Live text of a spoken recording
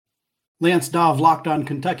Lance Daw of Locked On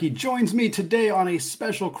Kentucky joins me today on a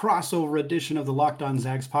special crossover edition of the Locked On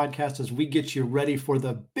Zags podcast as we get you ready for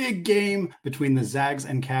the big game between the Zags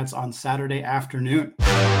and Cats on Saturday afternoon.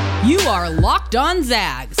 You are Locked On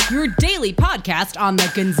Zags, your daily podcast on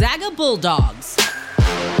the Gonzaga Bulldogs.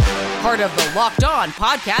 Part of the Locked On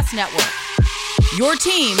Podcast Network. Your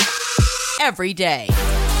team every day.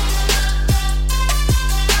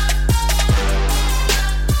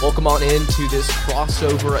 Welcome on into this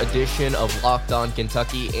crossover edition of Locked On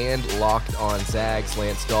Kentucky and Locked On Zags.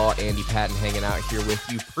 Lance Daw, Andy Patton hanging out here with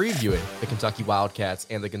you, previewing the Kentucky Wildcats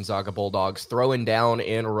and the Gonzaga Bulldogs throwing down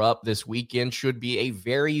in Rupp this weekend. Should be a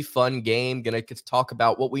very fun game. Going to get to talk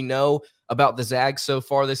about what we know about the Zags so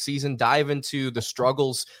far this season, dive into the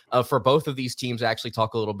struggles for both of these teams, actually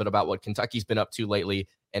talk a little bit about what Kentucky's been up to lately,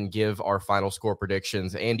 and give our final score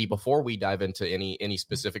predictions. Andy, before we dive into any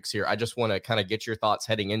specifics here, I just want to kind of get your thoughts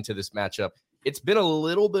heading into this matchup. It's been a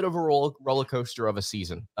little bit of a roller coaster of a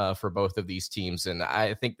season for both of these teams, and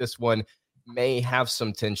I think this one may have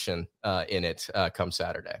some tension in it come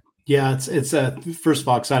Saturday. Yeah, it's first of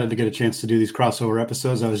all, excited to get a chance to do these crossover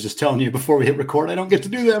episodes. I was just telling you before we hit record, I don't get to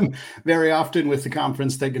do them very often with the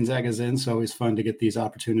conference that Gonzaga's in, so always fun to get these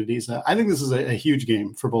opportunities. I think this is a huge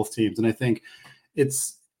game for both teams, and I think it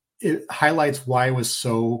highlights why it was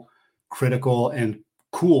so critical and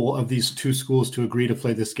cool of these two schools to agree to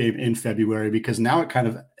play this game in February, because now it kind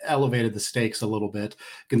of elevated the stakes a little bit.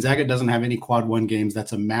 Gonzaga doesn't have any quad one games.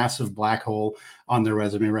 That's a massive black hole on their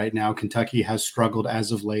resume right now. Kentucky has struggled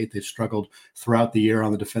as of late. They've struggled throughout the year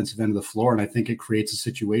on the defensive end of the floor. And I think it creates a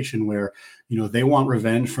situation where, they want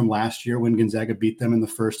revenge from last year when Gonzaga beat them in the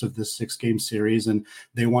first of this 6-game series. And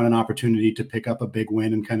they want an opportunity to pick up a big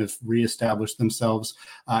win and kind of reestablish themselves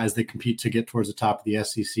as they compete to get towards the top of the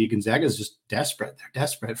SEC. Gonzaga is just desperate. They're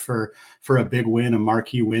desperate for a big win, a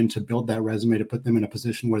marquee win, to build that resume, to put them in a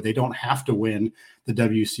position where they don't have to win the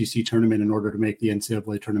WCC tournament in order to make the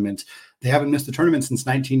NCAA tournament. They haven't missed the tournament since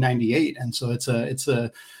 1998. And so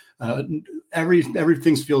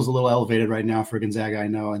everything feels a little elevated right now for Gonzaga, I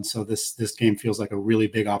know. And so this game feels like a really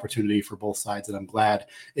big opportunity for both sides. And I'm glad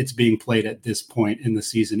it's being played at this point in the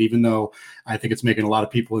season, even though I think it's making a lot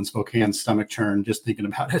of people in Spokane's stomach churn just thinking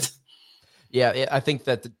about it. Yeah, I think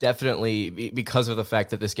that definitely, because of the fact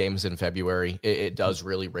that this game is in February, it does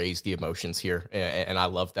really raise the emotions here. And I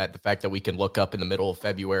love that. The fact that we can look up in the middle of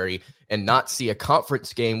February and not see a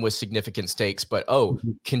conference game with significant stakes, but,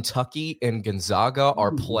 Kentucky and Gonzaga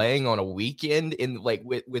are playing on a weekend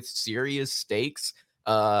with serious stakes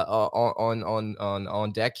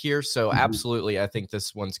on deck here. So absolutely, I think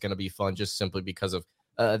this one's going to be fun just simply because of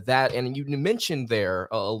that. And you mentioned there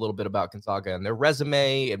a little bit about Gonzaga and their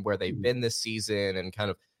resume and where they've been this season and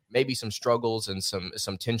kind of maybe some struggles and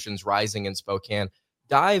some tensions rising in Spokane.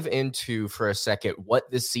 Dive into for a second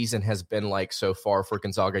what this season has been like so far for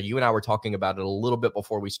Gonzaga. You and I were talking about it a little bit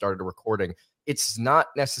before we started recording. It's not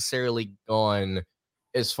necessarily gone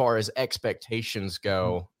as far as expectations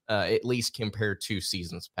go, at least compared to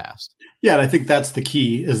seasons past. Yeah, and I think that's the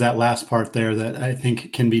key, is that last part there that I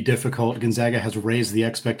think can be difficult. Gonzaga has raised the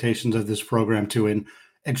expectations of this program to an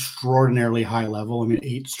extraordinarily high level. I mean,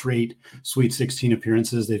 8 straight Sweet 16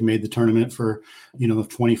 appearances. They've made the tournament for,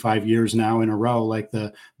 25 years now in a row. Like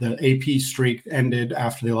the AP streak ended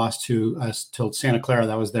after they lost to till Santa Clara.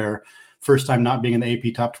 That was their first time not being in the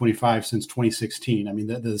AP top 25 since 2016. I mean,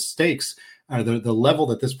 the stakes are the level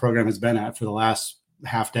that this program has been at for the last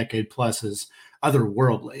half decade plus is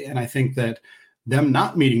otherworldly. And I think that them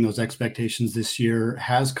not meeting those expectations this year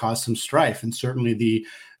has caused some strife. And certainly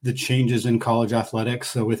the changes in college athletics,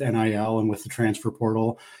 so with NIL and with the transfer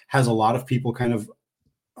portal, has a lot of people kind of,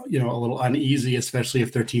 a little uneasy, especially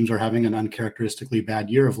if their teams are having an uncharacteristically bad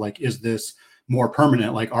year of like, is this more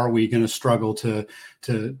permanent? Like, are we going to struggle to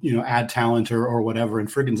add talent or whatever?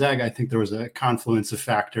 And for Gonzaga, I think there was a confluence of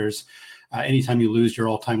factors. Anytime you lose your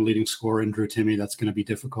all-time leading scorer in Drew Timme, that's going to be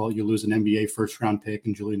difficult. You lose an NBA first-round pick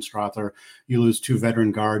in Julian Strawther. You lose 2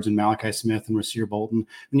 veteran guards in Malachi Smith and Rasir Bolton.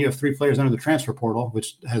 And you have 3 players under the transfer portal,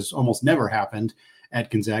 which has almost never happened at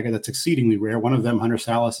Gonzaga. That's exceedingly rare. One of them, Hunter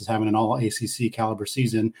Salas, is having an all-ACC caliber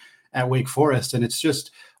season at Wake Forest. And it's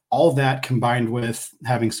just all that combined with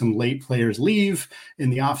having some late players leave in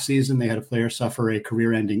the offseason. They had a player suffer a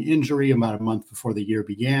career-ending injury about a month before the year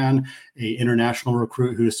began, a international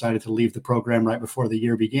recruit who decided to leave the program right before the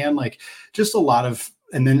year began. Like, just a lot of,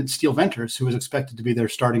 and then it's Steele Venters, who was expected to be their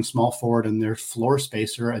starting small forward and their floor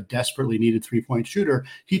spacer, a desperately needed 3-point shooter.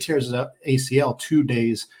 He tears his ACL 2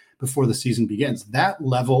 days before the season begins. That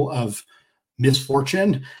level of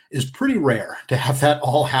misfortune is pretty rare to have that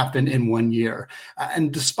all happen in 1 year.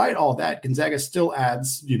 And despite all that, Gonzaga still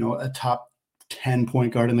adds, a top 10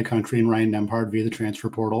 point guard in the country in Ryan Nembhard via the transfer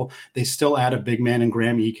portal. They still add a big man in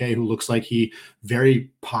Graham Ike, who looks like he very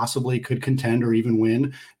possibly could contend or even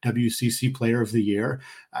win WCC Player of the Year.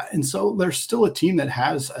 And so there's still a team that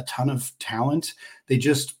has a ton of talent.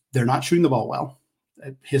 They're not shooting the ball well.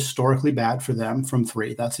 Historically bad for them from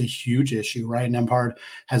three. That's a huge issue. Ryan Nembhard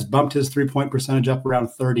has bumped his 3-point percentage up around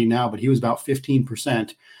 30 now, but he was about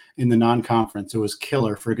 15% in the non-conference. It was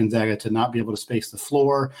killer for Gonzaga to not be able to space the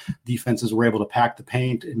floor. Defenses were able to pack the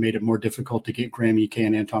paint. It made it more difficult to get Graham Ike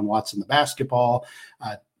and Anton Watson the basketball.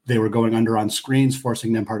 They were going under on screens,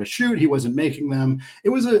 forcing Nembhard to shoot. He wasn't making them. It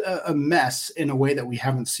was a mess in a way that we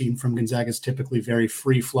haven't seen from Gonzaga's typically very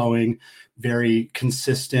free-flowing, very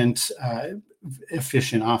consistent,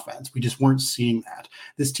 efficient offense. We just weren't seeing that.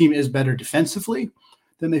 This team is better defensively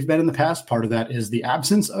than they've been in the past. Part of that is the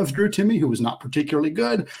absence of Drew Timme, who was not particularly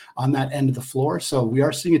good on that end of the floor. So we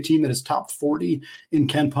are seeing a team that is top 40 in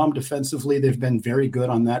KenPom defensively. They've been very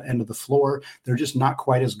good on that end of the floor. They're just not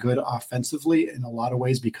quite as good offensively in a lot of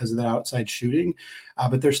ways because of that outside shooting.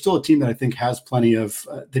 But they're still a team that I think has plenty of,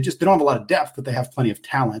 they don't have a lot of depth, but they have plenty of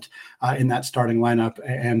talent in that starting lineup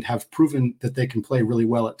and have proven that they can play really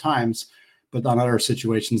well at times. But on other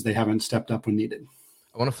situations, they haven't stepped up when needed.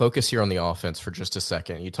 I want to focus here on the offense for just a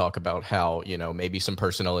second. You talk about how, maybe some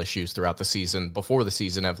personnel issues throughout the season, before the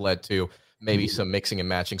season, have led to maybe some mixing and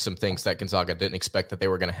matching, some things that Gonzaga didn't expect that they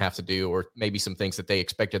were going to have to do, or maybe some things that they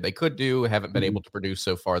expected they could do, haven't been able to produce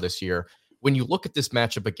so far this year. When you look at this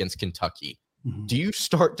matchup against Kentucky, do you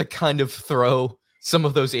start to kind of throw some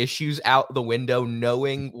of those issues out the window,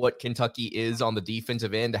 knowing what Kentucky is on the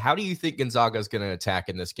defensive end? How do you think Gonzaga is going to attack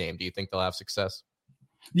in this game? Do you think they'll have success?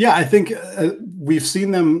 Yeah, I think we've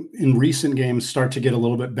seen them in recent games start to get a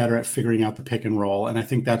little bit better at figuring out the pick and roll. And I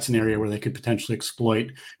think that's an area where they could potentially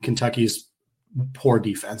exploit Kentucky's poor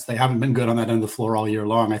defense. They haven't been good on that end of the floor all year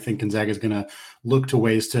long. I think Gonzaga is going to look to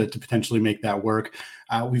ways to potentially make that work.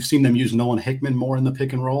 We've seen them use Nolan Hickman more in the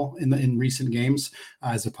pick and roll in recent games,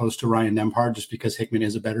 as opposed to Ryan Nembhard, just because Hickman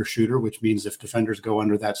is a better shooter, which means if defenders go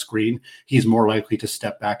under that screen, he's more likely to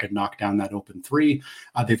step back and knock down that open three.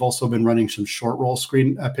 They've also been running some short roll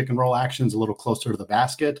screen pick and roll actions a little closer to the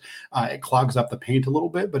basket. It clogs up the paint a little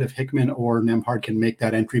bit, but if Hickman or Nembhard can make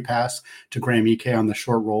that entry pass to Graham Ike on the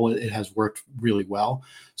short roll, it has worked really well.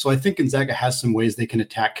 So I think Gonzaga has some ways they can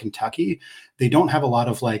attack Kentucky. They don't have a lot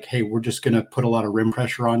of hey, we're just going to put a lot of rim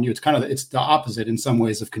pressure on you. It's the opposite in some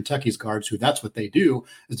ways of Kentucky's guards, who that's what they do,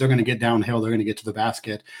 is they're going to get downhill. They're going to get to the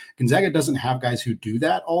basket. Gonzaga doesn't have guys who do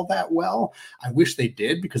that all that well. I wish they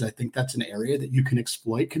did, because I think that's an area that you can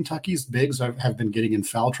exploit. Kentucky's bigs have been getting in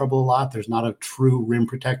foul trouble a lot. There's not a true rim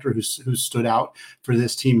protector who's stood out for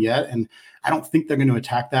this team yet. And I don't think they're going to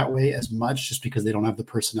attack that way as much, just because they don't have the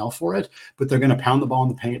personnel for it, but they're going to pound the ball in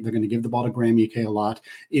the paint. They're going to give the ball to Graham Ike a lot.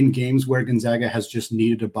 In games where Gonzaga has just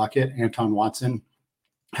needed a bucket, Anton Watson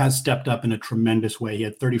has stepped up in a tremendous way. He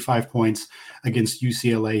had 35 points against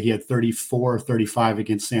UCLA. He had 34 or 35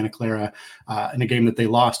 against Santa Clara in a game that they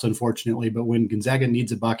lost, unfortunately. But when Gonzaga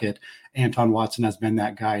needs a bucket, Anton Watson has been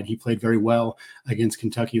that guy, and he played very well against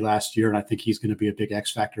Kentucky last year. And I think he's going to be a big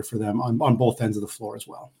X factor for them on both ends of the floor as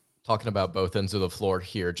well. Talking about both ends of the floor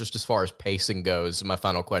here, just as far as pacing goes, my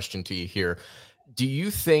final question to you here. Do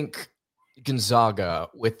you think Gonzaga,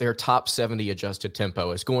 with their top 70 adjusted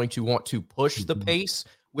tempo, is going to want to push the pace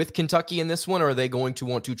with Kentucky in this one, or are they going to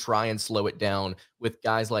want to try and slow it down with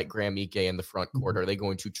guys like Graham Ike in the front court? Are they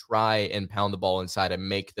going to try and pound the ball inside and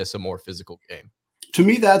make this a more physical game? To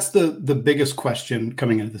me, that's the biggest question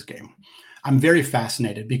coming into this game. I'm very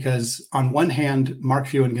fascinated because on one hand, Mark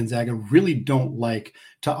Few and Gonzaga really don't like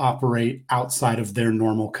to operate outside of their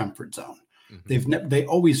normal comfort zone. They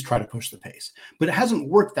always try to push the pace, but it hasn't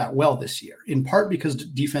worked that well this year, in part because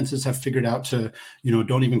defenses have figured out to,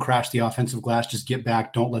 don't even crash the offensive glass, just get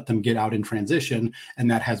back, don't let them get out in transition. And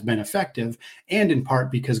that has been effective. And in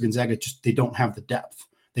part because Gonzaga they don't have the depth.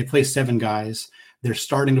 They play 7 guys. They're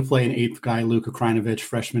starting to play an 8th guy, Luka Krajinovic,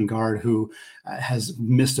 freshman guard, who has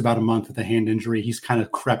missed about a month with a hand injury. He's kind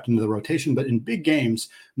of crept into the rotation, but in big games,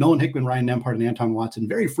 Nolan Hickman, Ryan Nembhard, and Anton Watson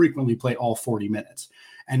very frequently play all 40 minutes.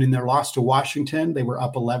 And in their loss to Washington, they were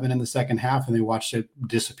up 11 in the second half, and they watched it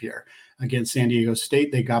disappear. Against San Diego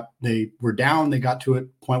State, they were down. They got to a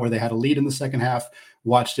point where they had a lead in the second half,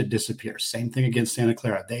 watched it disappear. Same thing against Santa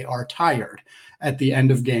Clara. They are tired at the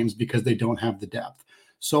end of games because they don't have the depth.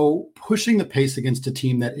 So pushing the pace against a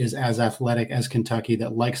team that is as athletic as Kentucky,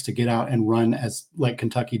 that likes to get out and run like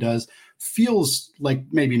Kentucky does, feels like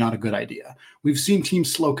maybe not a good idea. We've seen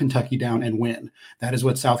teams slow Kentucky down and win. That is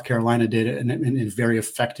what South Carolina did in a very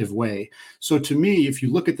effective way. So to me, if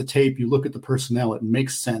you look at the tape, you look at the personnel, it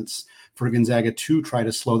makes sense for Gonzaga to try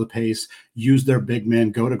to slow the pace, use their big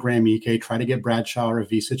men, go to Graham Ike, try to get Bradshaw or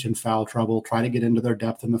Avicic in foul trouble, try to get into their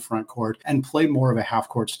depth in the front court, and play more of a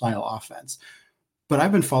half-court style offense. But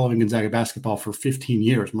I've been following Gonzaga basketball for 15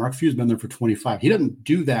 years. Mark Few's been there for 25. He doesn't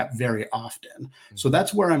do that very often. So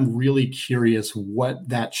that's where I'm really curious what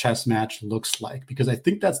that chess match looks like, because I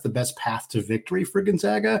think that's the best path to victory for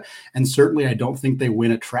Gonzaga. And certainly I don't think they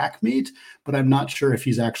win a track meet, but I'm not sure if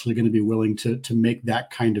he's actually going to be willing to make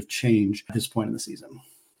that kind of change at this point in the season.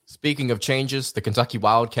 Speaking of changes, the Kentucky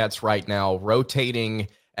Wildcats right now rotating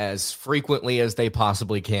as frequently as they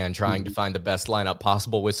possibly can, trying to find the best lineup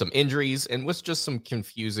possible with some injuries and with just some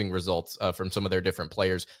confusing results from some of their different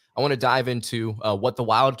players. I want to dive into what the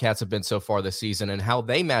Wildcats have been so far this season and how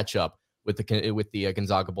they match up with the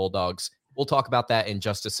Gonzaga Bulldogs. We'll talk about that in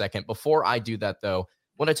just a second. Before I do that, though, I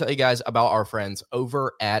want to tell you guys about our friends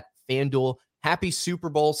over at FanDuel. Happy Super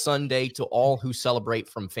Bowl Sunday to all who celebrate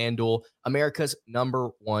from FanDuel, America's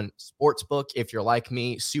 #1 sportsbook. If you're like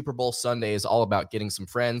me, Super Bowl Sunday is all about getting some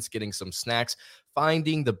friends, getting some snacks,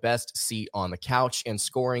 finding the best seat on the couch, and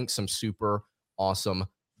scoring some super awesome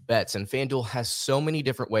bets. And FanDuel has so many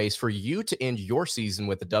different ways for you to end your season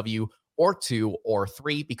with a W or 2 or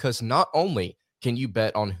 3, because not only can you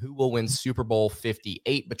bet on who will win Super Bowl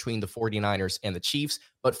 58 between the 49ers and the Chiefs,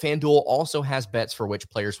 but FanDuel also has bets for which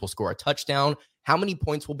players will score a touchdown, how many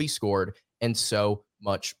points will be scored, and so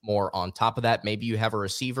much more. On top of that, maybe you have a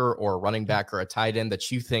receiver or a running back or a tight end that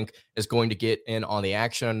you think is going to get in on the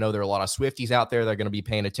action. I know there are a lot of Swifties out there that are going to be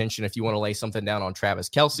paying attention. If you want to lay something down on Travis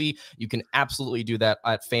Kelce, you can absolutely do that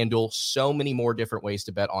at FanDuel. So many more different ways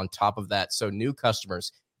to bet on top of that. So new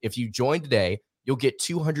customers, if you join today, you'll get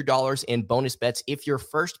 $200 in bonus bets if your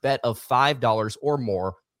first bet of $5 or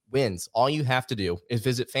more wins. All you have to do is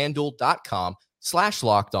visit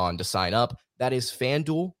FanDuel.com/lockedon to sign up. That is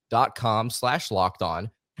FanDuel.com/lockedon.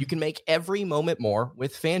 You can make every moment more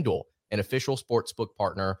with FanDuel, an official sportsbook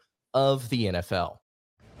partner of the NFL.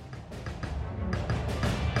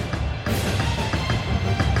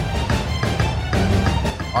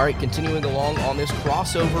 All right, continuing along on this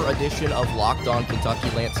crossover edition of Locked On Kentucky,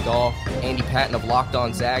 Lance Dahl, Andy Patton of Locked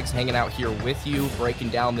On Zags hanging out here with you,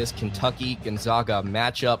 breaking down this Kentucky-Gonzaga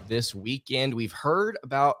matchup this weekend. We've heard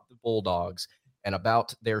about the Bulldogs and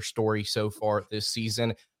about their story so far this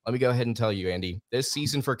season. Let me go ahead and tell you, Andy, this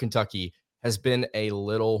season for Kentucky has been a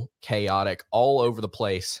little chaotic. All over the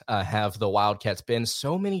place have the Wildcats been.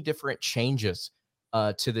 So many different changes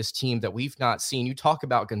to this team that we've not seen. You talk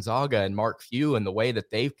about Gonzaga and Mark Few and the way that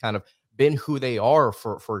they've kind of been who they are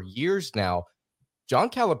for years now. John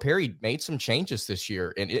Calipari made some changes this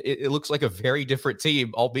year, and it looks like a very different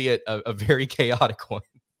team, albeit a very chaotic one.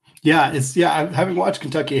 Yeah, having watched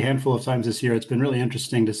Kentucky a handful of times this year, it's been really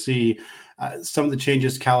interesting to see some of the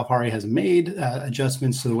changes Calipari has made,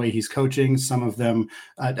 adjustments to the way he's coaching. Some of them,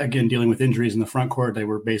 again, dealing with injuries in the front court. They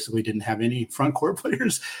didn't have any front court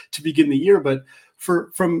players to begin the year, but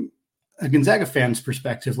from a Gonzaga fan's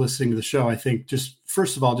perspective, listening to the show, I think just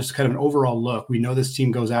first of all, just kind of an overall look. We know this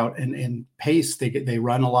team goes out and pace. They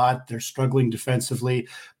run a lot. They're struggling defensively,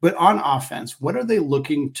 but on offense, what are they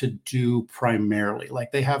looking to do primarily?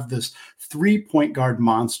 Like they have this 3-point guard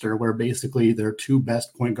monster where basically their 2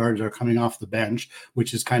 best point guards are coming off the bench,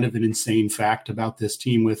 which is kind of an insane fact about this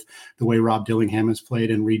team with the way Rob Dillingham has played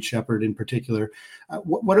and Reed Sheppard in particular.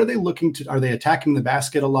 What are they looking to? Are they attacking the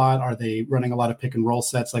basket a lot? Are they running a lot of pick and roll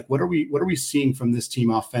sets? Like what are we seeing from this team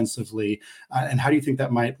offensively? And how do you think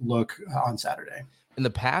that might look on Saturday? In the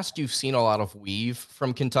past, you've seen a lot of weave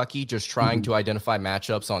from Kentucky, just trying to identify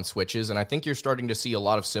matchups on switches. And I think you're starting to see a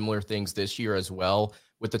lot of similar things this year as well,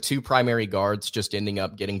 with the 2 primary guards just ending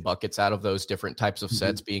up getting buckets out of those different types of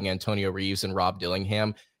sets, being Antonio Reeves and Rob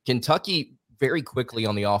Dillingham. Kentucky very quickly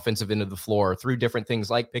on the offensive end of the floor through different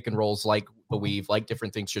things like pick and rolls, like the weave, like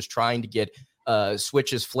different things, just trying to get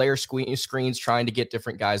switches, flare screens, trying to get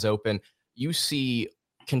different guys open. You see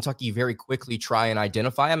Kentucky very quickly try and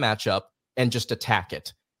identify a matchup and just attack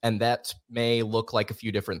it. And that may look like a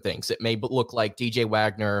few different things. It may look like DJ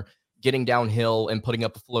Wagner getting downhill and putting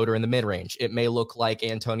up a floater in the mid-range. It may look like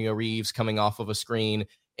Antonio Reeves coming off of a screen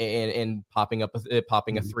and popping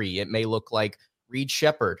a 3. It may look like Reed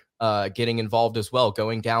Sheppard getting involved as well,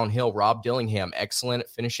 going downhill. Rob Dillingham, excellent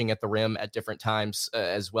finishing at the rim at different times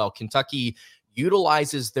as well. Kentucky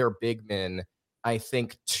utilizes their big men, I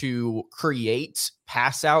think, to create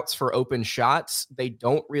pass outs for open shots. They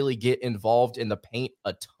don't really get involved in the paint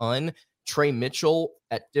a ton. Trey Mitchell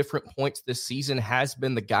at different points this season has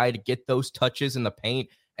been the guy to get those touches in the paint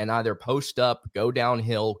and either post up, go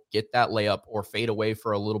downhill, get that layup, or fade away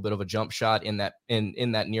for a little bit of a jump shot in that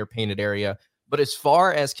near painted area. But as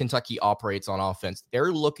far as Kentucky operates on offense,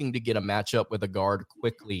 they're looking to get a matchup with a guard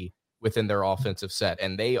quickly within their offensive set,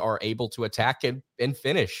 and they are able to attack and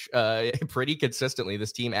finish pretty consistently.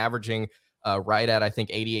 This team averaging right at, I think,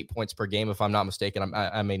 88 points per game, if I'm not mistaken.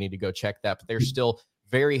 I may need to go check that, but they're still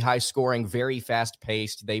very high scoring, very fast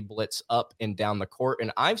paced. They blitz up and down the court.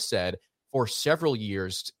 And I've said for several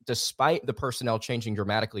years, despite the personnel changing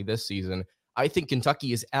dramatically this season, I think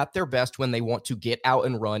Kentucky is at their best when they want to get out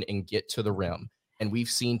and run and get to the rim. And we've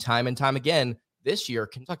seen time and time again this year,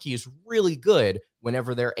 Kentucky is really good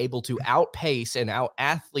whenever they're able to outpace and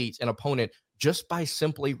out-athlete an opponent just by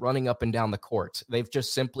simply running up and down the court. They've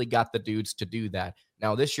just simply got the dudes to do that.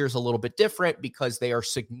 Now, this year's a little bit different because they are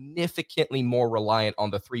significantly more reliant on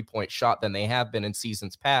the three-point shot than they have been in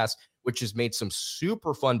seasons past, which has made some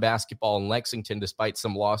super fun basketball in Lexington despite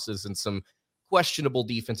some losses and some questionable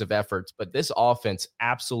defensive efforts. But this offense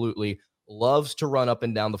absolutely loves to run up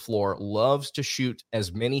and down the floor, loves to shoot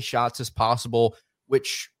as many shots as possible,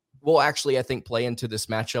 which will actually, I think, play into this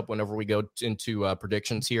matchup whenever we go into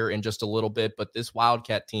predictions here in just a little bit. But this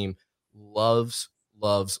Wildcat team loves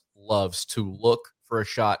to look for a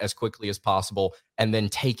shot as quickly as possible and then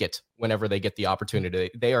take it whenever they get the opportunity.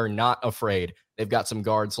 They are not afraid. They've got some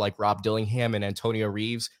guards like Rob Dillingham and Antonio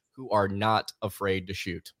Reeves who are not afraid to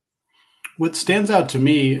shoot. What stands out to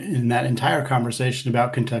me in that entire conversation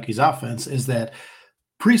about Kentucky's offense is that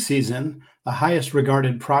preseason, the highest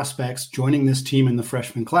regarded prospects joining this team in the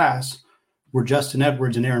freshman class were Justin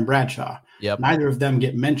Edwards and Aaron Bradshaw. Yep. Neither of them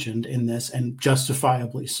get mentioned in this, and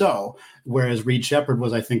justifiably so. Whereas Reed Sheppard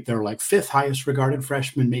was, I think, their fifth highest regarded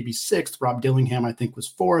freshman, maybe sixth. Rob Dillingham, I think, was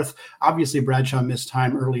fourth. Obviously, Bradshaw missed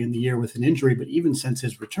time early in the year with an injury, but even since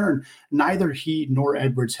his return, neither he nor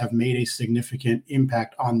Edwards have made a significant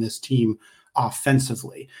impact on this team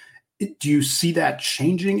offensively. Do you see that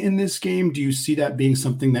changing in this game? Do you see that being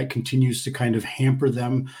something that continues to kind of hamper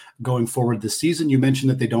them going forward this season? You mentioned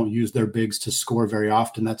that they don't use their bigs to score very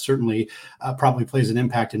often. That certainly probably plays an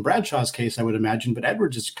impact in Bradshaw's case, I would imagine. But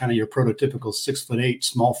Edwards is kind of your prototypical 6'8"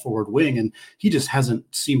 small forward wing, and he just hasn't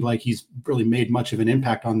seemed like he's really made much of an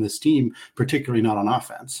impact on this team, particularly not on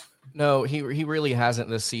offense. No, he really hasn't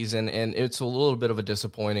this season, and it's a little bit of a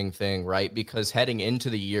disappointing thing, right? Because heading into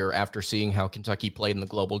the year, after seeing how Kentucky played in the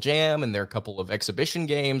Global Jam and their couple of exhibition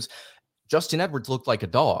games, Justin Edwards looked like a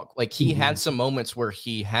dog. He had some moments where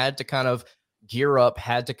he had to kind of gear up,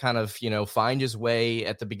 had to kind of, find his way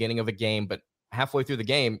at the beginning of a game, but halfway through the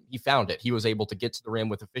game, he found it. He was able to get to the rim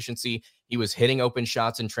with efficiency. He was hitting open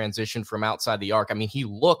shots in transition from outside the arc. I mean, he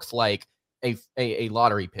looked like a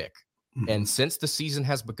lottery pick. And since the season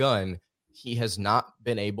has begun, he has not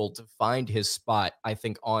been able to find his spot, I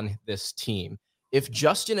think, on this team. If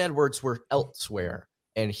Justin Edwards were elsewhere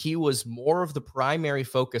and he was more of the primary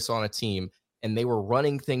focus on a team and they were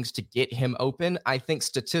running things to get him open, I think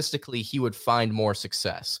statistically he would find more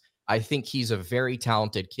success. I think he's a very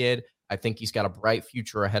talented kid. I think he's got a bright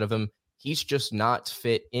future ahead of him. He's just not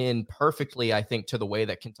fit in perfectly, I think, to the way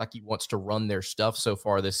that Kentucky wants to run their stuff so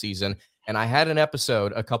far this season. And I had an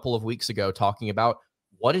episode a couple of weeks ago talking about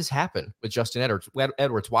what has happened with Justin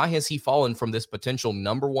Edwards. Why has he fallen from this potential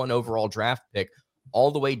number one overall draft pick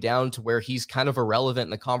all the way down to where he's kind of irrelevant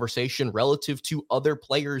in the conversation relative to other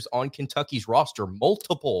players on Kentucky's roster,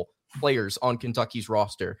 multiple players on Kentucky's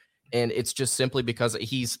roster. And it's just simply because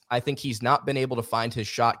I think he's not been able to find his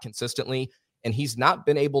shot consistently, and he's not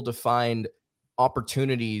been able to find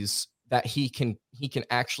opportunities that he can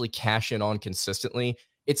actually cash in on consistently.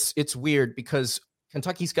 It's weird because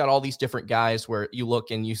Kentucky's got all these different guys where you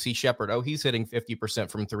look and you see Sheppard. Oh, he's hitting 50%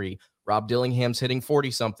 from three. Rob Dillingham's hitting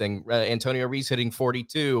 40-something. Antonio Reeves hitting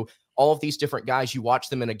 42. All of these different guys, you watch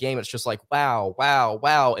them in a game, it's just like, wow.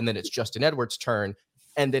 And then it's Justin Edwards' turn.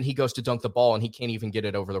 And then he goes to dunk the ball and he can't even get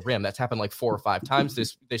it over the rim. That's happened like 4 or 5 times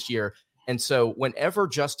this year. And so whenever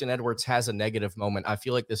Justin Edwards has a negative moment, I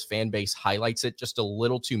feel like this fan base highlights it just a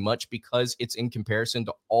little too much because it's in comparison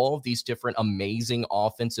to all of these different amazing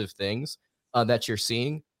offensive things that you're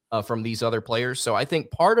seeing from these other players. So I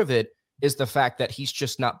think part of it is the fact that he's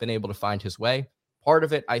just not been able to find his way. Part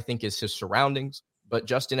of it, I think, is his surroundings. But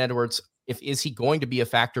Justin Edwards, is he going to be a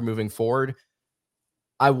factor moving forward?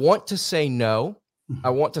 I want to say no.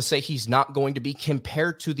 I want to say he's not going to be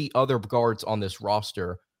compared to the other guards on this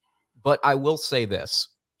roster. But I will say this.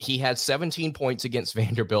 He had 17 points against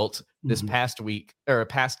Vanderbilt this past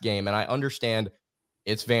game. And I understand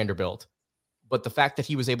it's Vanderbilt. But the fact that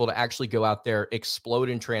he was able to actually go out there, explode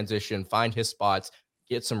in transition, find his spots,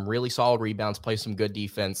 get some really solid rebounds, play some good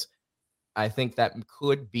defense. I think that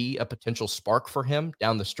could be a potential spark for him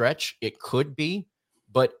down the stretch. It could be,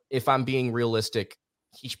 but if I'm being realistic,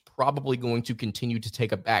 he's probably going to continue to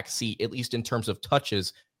take a back seat, at least in terms of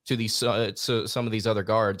touches, to these to some of these other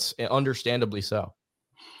guards, understandably so.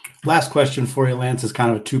 Last question for you, Lance, is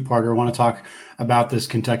kind of a two-parter. I want to talk about this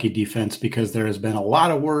Kentucky defense because there has been a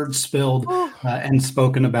lot of words spilled and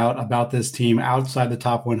spoken about this team outside the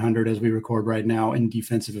top 100 as we record right now in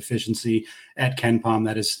defensive efficiency at KenPom.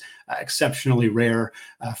 That is exceptionally rare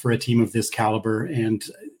for a team of this caliber. And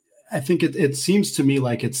I think it seems to me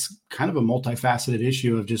like it's kind of a multifaceted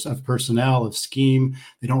issue of personnel, of scheme.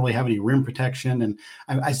 They don't really have any rim protection. And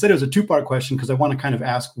I said it was a two-part question because I want to kind of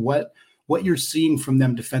ask what you're seeing from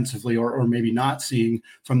them defensively or maybe not seeing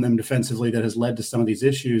from them defensively that has led to some of these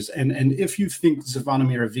issues. And if you think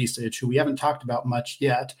Zvonimir Ivisic, who we haven't talked about much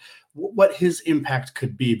yet, what his impact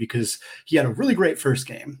could be, because he had a really great first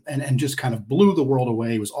game and just kind of blew the world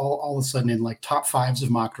away. He was all of a sudden in like top fives of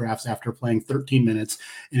mock drafts after playing 13 minutes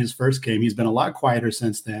in his first game. He's been a lot quieter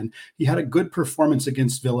since then. He had a good performance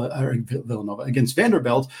against Villanova, against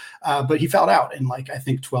Vanderbilt, but he fouled out in I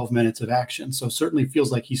think 12 minutes of action. So certainly feels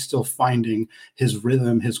like he's still finding his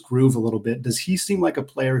rhythm, his groove a little bit. Does he seem like a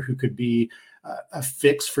player who could be a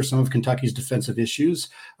fix for some of Kentucky's defensive issues?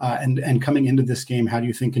 And coming into this game, how do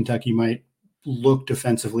you think Kentucky might look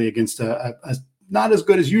defensively against a not as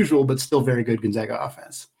good as usual, but still very good Gonzaga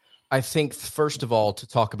offense? I think, first of all, to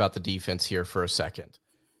talk about the defense here for a second,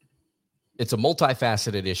 it's a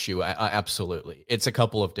multifaceted issue. Absolutely. It's a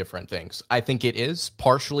couple of different things. I think it is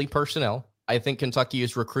partially personnel. I think Kentucky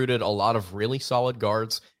has recruited a lot of really solid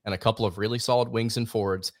guards and a couple of really solid wings and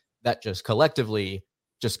forwards that just collectively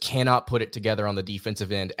just cannot put it together on the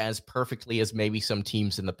defensive end as perfectly as maybe some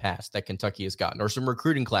teams in the past that Kentucky has gotten, or some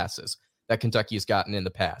recruiting classes that Kentucky has gotten in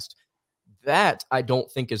the past. That I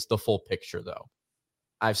don't think is the full picture, though.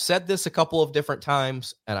 I've said this a couple of different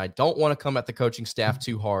times, and I don't want to come at the coaching staff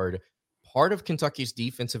too hard. Part of Kentucky's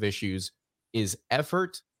defensive issues is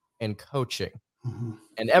effort and coaching. Mm-hmm.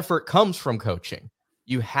 And effort comes from coaching.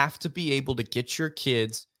 You have to be able to get your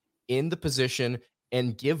kids in the position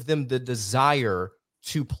and give them the desire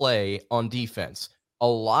to play on defense. A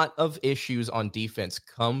lot of issues on defense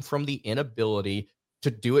come from the inability to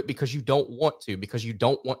do it because you don't want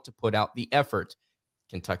to put out the effort.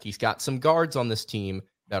 Kentucky's got some guards on this team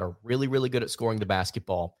that are really, really good at scoring the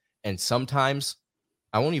basketball. And sometimes,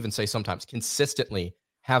 I won't even say sometimes, consistently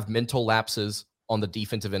have mental lapses on the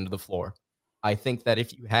defensive end of the floor. I think that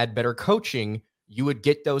if you had better coaching, you would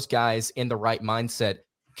get those guys in the right mindset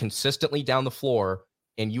consistently down the floor,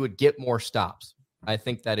 and you would get more stops. I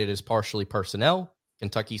think that it is partially personnel.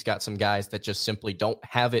 Kentucky's got some guys that just simply don't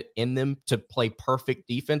have it in them to play perfect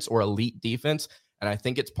defense or elite defense. And I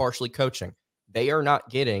think it's partially coaching. They are not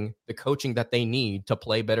getting the coaching that they need to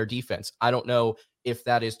play better defense. I don't know if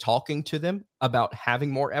that is talking to them about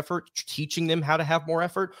having more effort, teaching them how to have more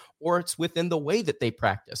effort, or it's within the way that they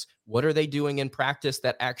practice. What are they doing in practice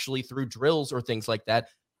that actually through drills or things like that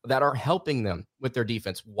are helping them with their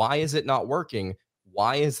defense? Why is it not working?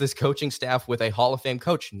 Why is this coaching staff with a Hall of Fame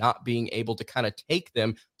coach not being able to kind of take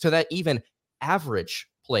them to that even average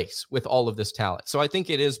place with all of this talent? So I think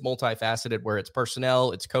it is multifaceted, where it's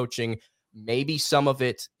personnel, it's coaching. Maybe some of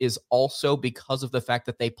it is also because of the fact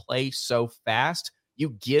that they play so fast.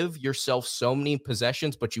 You give yourself so many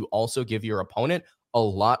possessions, but you also give your opponent a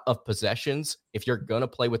lot of possessions. If you're going to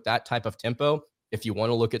play with that type of tempo, if you want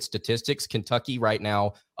to look at statistics, Kentucky right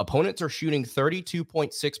now, opponents are shooting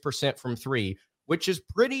 32.6% from three, which is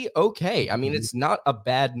pretty okay. I mean, it's not a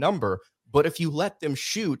bad number, but if you let them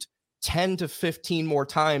shoot 10 to 15 more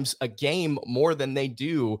times a game more than they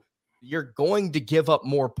do, you're going to give up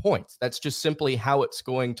more points. That's just simply how it's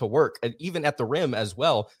going to work. And even at the rim as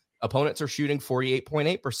well, opponents are shooting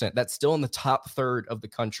 48.8%. That's still in the top third of the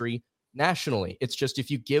country nationally. It's just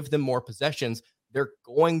if you give them more possessions, they're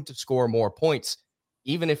going to score more points,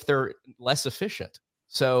 even if they're less efficient.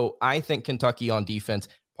 So I think Kentucky on defense,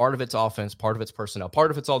 part of it's offense, part of it's personnel, part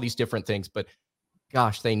of it's all these different things. But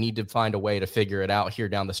gosh, they need to find a way to figure it out here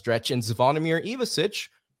down the stretch. And Zvonimir Ivisic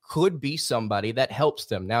could be somebody that helps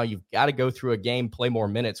them. Now you've got to go through a game, play more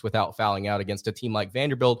minutes without fouling out against a team like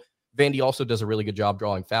Vanderbilt. Vandy also does a really good job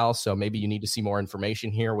drawing fouls, so maybe you need to see more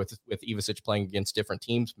information here with Ivisic playing against different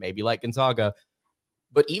teams, maybe like Gonzaga.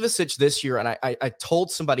 But Ivisic this year, and I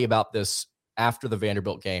told somebody about this after the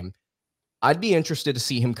Vanderbilt game, I'd be interested to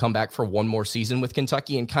see him come back for one more season with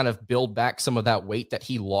Kentucky and kind of build back some of that weight that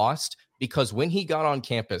he lost, because when he got on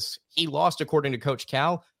campus, he lost, according to Coach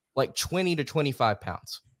Cal, like 20 to 25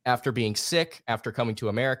 pounds. after being sick, after coming to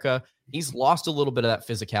America. He's lost a little bit of that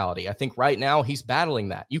physicality. I think right now he's battling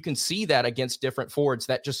that. You can see that against different forwards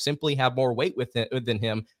that just simply have more weight than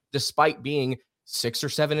him, despite being 6 or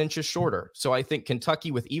 7 inches shorter. So I think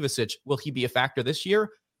Kentucky with Ivisic, will he be a factor this year?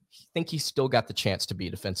 I think he's still got the chance to be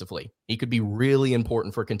defensively. He could be really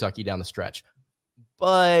important for Kentucky down the stretch.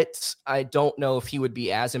 But I don't know if he would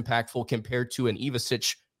be as impactful compared to an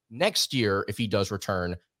Ivisic next year if he does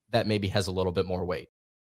return, that maybe has a little bit more weight.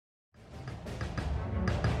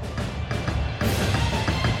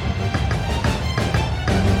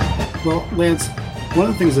 Well, Lance, one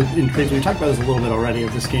of the things that intrigues me, we talked about this a little bit already,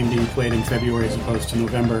 of this game being played in February as opposed to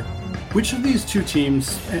November. Which of these two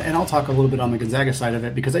teams, and I'll talk a little bit on the Gonzaga side of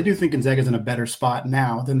it, because I do think Gonzaga's in a better spot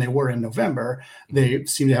now than they were in November. They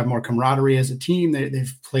seem to have more camaraderie as a team.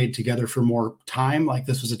 They've played together for more time. Like,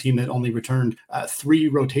 this was a team that only returned 3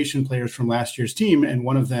 rotation players from last year's team, and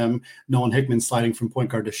one of them, Nolan Hickman, sliding from point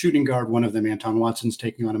guard to shooting guard. One of them, Anton Watson's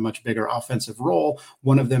taking on a much bigger offensive role.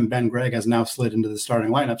 One of them, Ben Gregg, has now slid into the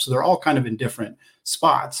starting lineup. So they're all kind of in different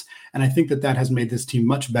spots. And I think that has made this team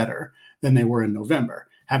much better than they were in November.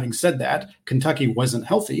 Having said that, Kentucky wasn't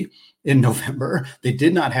healthy in November. They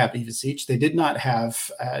did not have Ivisic. They did not have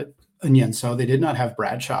Onyenso. They did not have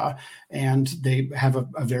Bradshaw. And they have a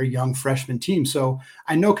very young freshman team. So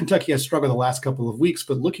I know Kentucky has struggled the last couple of weeks,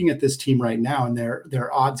 but looking at this team right now and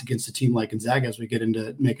their odds against a team like Gonzaga as we get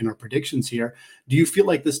into making our predictions here, do you feel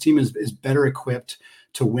like this team is better equipped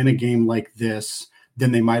to win a game like this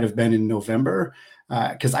than they might have been in November?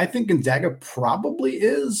 Because I think Gonzaga probably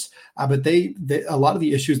is, but they a lot of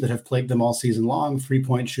the issues that have plagued them all season long,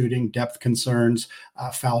 3-point shooting, depth concerns,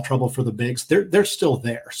 foul trouble for the bigs, they're still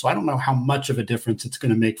there. So I don't know how much of a difference it's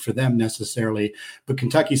going to make for them necessarily, but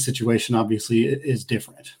Kentucky's situation obviously is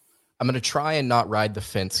different. I'm going to try and not ride the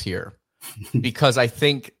fence here because I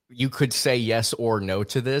think you could say yes or no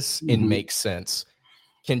to this and make sense.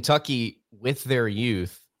 Kentucky, with their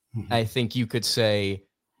youth, I think you could say,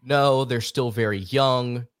 no, they're still very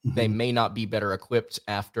young. They may not be better equipped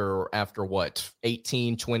after what,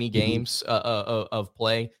 18, 20 games of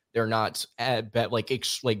play. They're not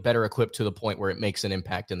better equipped to the point where it makes an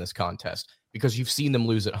impact in this contest, because you've seen them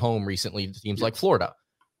lose at home recently to teams like Florida.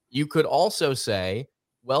 You could also say,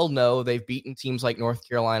 well, no, they've beaten teams like North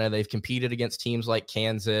Carolina. They've competed against teams like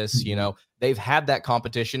Kansas. You know, they've had that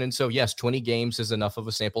competition. And so, yes, 20 games is enough of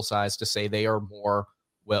a sample size to say they are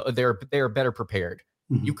they're better prepared.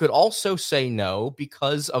 You could also say no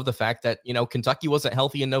because of the fact that, Kentucky wasn't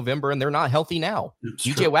healthy in November and they're not healthy now.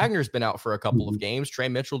 DJ Wagner's been out for a couple of games. Trey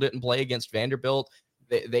Mitchell didn't play against Vanderbilt.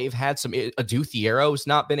 They've had some, Adu Thiero's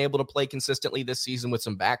not been able to play consistently this season with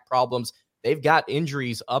some back problems. They've got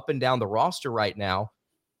injuries up and down the roster right now.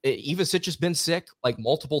 Ivisic has been sick like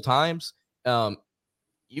multiple times.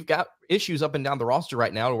 You've got issues up and down the roster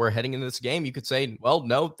right now where heading into this game, you could say, well,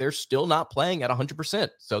 no, they're still not playing at 100%.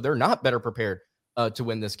 So they're not better prepared to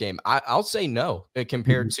win this game. I'll say no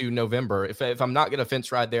compared to November. If I'm not going to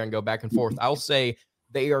fence ride there and go back and forth, I'll say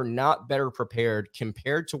they are not better prepared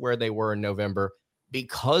compared to where they were in November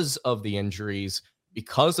because of the injuries,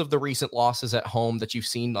 because of the recent losses at home that you've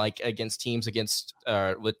seen, like against teams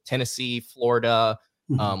with Tennessee, Florida,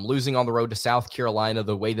 losing on the road to South Carolina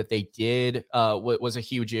the way that they did was a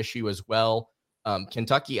huge issue as well.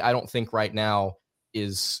 Kentucky, I don't think right now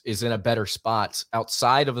is in a better spot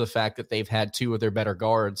outside of the fact that they've had 2 of their better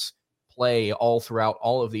guards play all throughout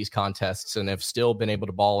all of these contests and have still been able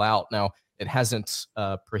to ball out. Now, it hasn't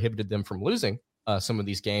prohibited them from losing some of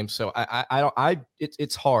these games. So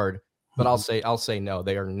it's hard, but I'll say no,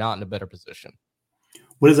 they are not in a better position.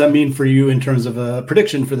 What does that mean for you in terms of a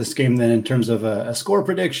prediction for this game then, in terms of a score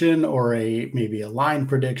prediction or maybe a line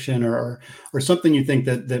prediction or something you think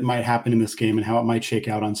that might happen in this game and how it might shake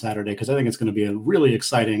out on Saturday? Because I think it's going to be a really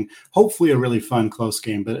exciting, hopefully a really fun, close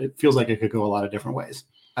game, but it feels like it could go a lot of different ways.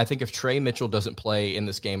 I think if Trey Mitchell doesn't play in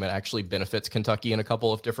this game, it actually benefits Kentucky in a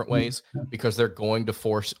couple of different ways because they're going to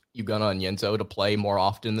force Ugonna Onyenso to play more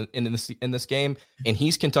often in this game. And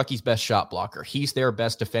he's Kentucky's best shot blocker. He's their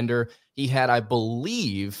best defender. He had, I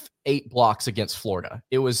believe, 8 blocks against Florida.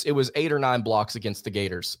 It was 8 or 9 blocks against the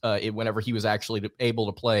Gators whenever he was actually able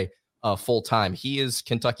to play full time. He is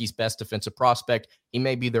Kentucky's best defensive prospect. He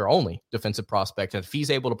may be their only defensive prospect. And if he's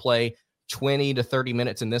able to play 20 to 30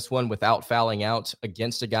 minutes in this one without fouling out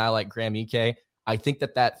against a guy like Graham Ike, I think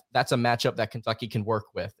that's a matchup that Kentucky can work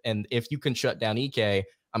with. And if you can shut down Ike,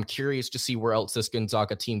 I'm curious to see where else this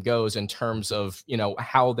Gonzaga team goes in terms of,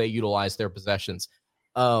 how they utilize their possessions.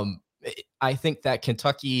 I think that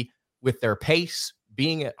Kentucky, with their pace,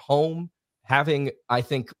 being at home, having, I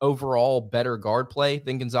think, overall better guard play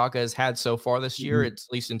than Gonzaga has had so far this year, at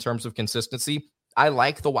least in terms of consistency, I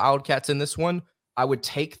like the Wildcats in this one. I would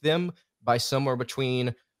take them by somewhere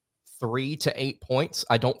between 3 to 8 points.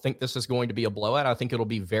 I don't think this is going to be a blowout. I think it'll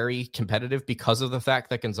be very competitive because of the fact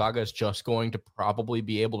that Gonzaga is just going to probably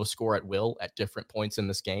be able to score at will at different points in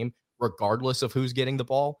this game, regardless of who's getting the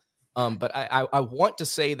ball. But I want to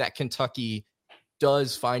say that Kentucky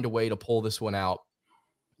does find a way to pull this one out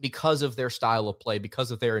because of their style of play, because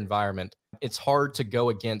of their environment. It's hard to go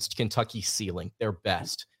against Kentucky's ceiling, their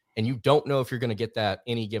best. And you don't know if you're going to get that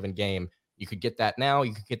any given game. You could get that now.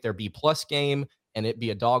 You could get their B-plus game, and it'd be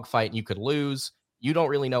a dogfight, and you could lose. You don't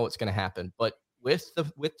really know what's going to happen. But with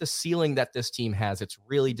the ceiling that this team has, it's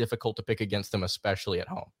really difficult to pick against them, especially at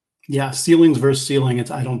home. Yeah, ceilings versus ceiling.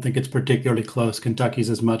 I don't think it's particularly close. Kentucky's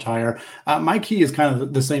is much higher. My key is kind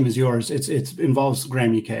of the same as yours. It involves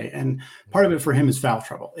Graham Ike, and part of it for him is foul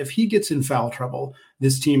trouble. If he gets in foul trouble,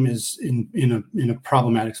 this team is in a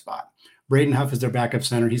problematic spot. Braden Huff is their backup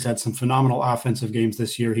center. He's had some phenomenal offensive games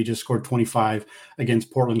this year. He just scored 25 against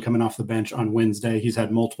Portland coming off the bench on Wednesday. He's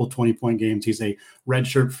had multiple 20-point games. He's a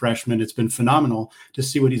redshirt freshman. It's been phenomenal to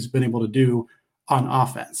see what he's been able to do on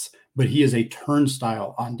offense. But he is a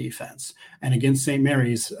turnstile on defense. And against St.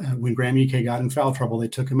 Mary's, when Graham Ike got in foul trouble, they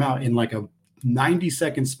took him out in like a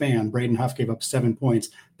 90-second span. Braden Huff gave up 7 points.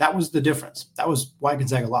 That was the difference. That was why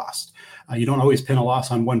Gonzaga lost. You don't always pin a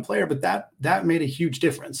loss on one player, but that made a huge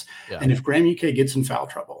difference. Yeah. And if Graham Ike gets in foul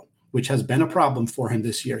trouble, which has been a problem for him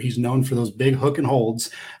this year, he's known for those big hook and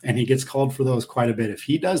holds, and he gets called for those quite a bit. If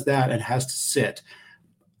he does that and has to sit,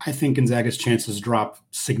 I think Gonzaga's chances drop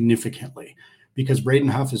significantly, because Braden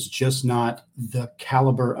Huff is just not the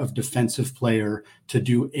caliber of defensive player to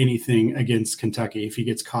do anything against Kentucky if he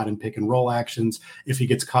gets caught in pick and roll actions, if he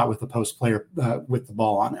gets caught with a post player with the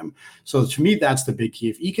ball on him. So to me, that's the big key.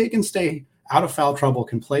 If Ike can stay out of foul trouble,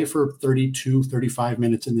 can play for 32, 35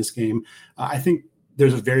 minutes in this game, I think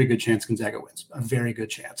there's a very good chance Gonzaga wins, a very good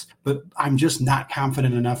chance. But I'm just not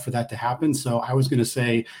confident enough for that to happen. So I was going to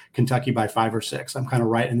say Kentucky by 5 or 6. I'm kind of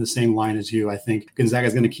right in the same line as you. I think Gonzaga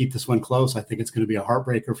is going to keep this one close. I think it's going to be a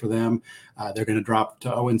heartbreaker for them. They're going to drop to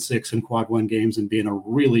 0-6 in quad one games and be in a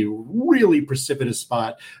really, really precipitous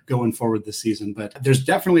spot going forward this season. But there's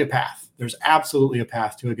definitely a path. There's absolutely a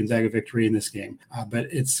path to a Gonzaga victory in this game. But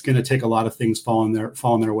it's going to take a lot of things falling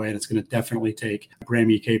their way, and it's going to definitely take Graham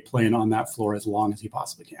Ike playing on that floor as long as he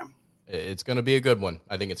possibly can. It's going to be a good one.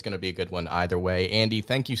 I think it's going to be a good one either way. Andy,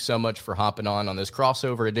 thank you so much for hopping on this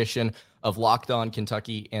crossover edition of Locked On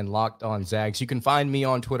Kentucky and Locked On Zags. You can find me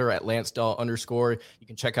on Twitter at @LanceDahl_. You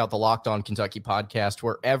can check out the Locked On Kentucky podcast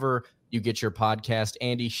wherever you get your podcast.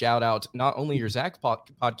 Andy, shout out not only your Zags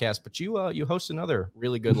podcast, but you host another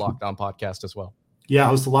really good Locked On podcast as well. Yeah, I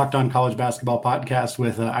host the Locked On College Basketball podcast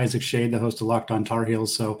with Isaac Shade, the host of Locked On Tar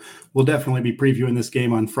Heels. So we'll definitely be previewing this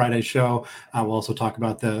game on Friday's show. We'll also talk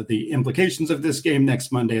about the implications of this game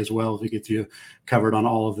next Monday as well, as we get you covered on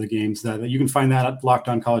all of the games. That you can find that at Locked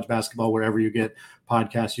On College Basketball wherever you get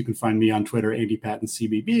podcasts. You can find me on Twitter, Andy Patton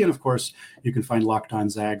CBB, and of course, you can find Locked On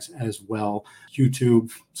Zags as well,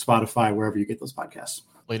 YouTube, Spotify, wherever you get those podcasts.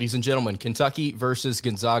 Ladies and gentlemen, Kentucky versus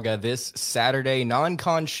Gonzaga this Saturday,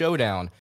 non-con showdown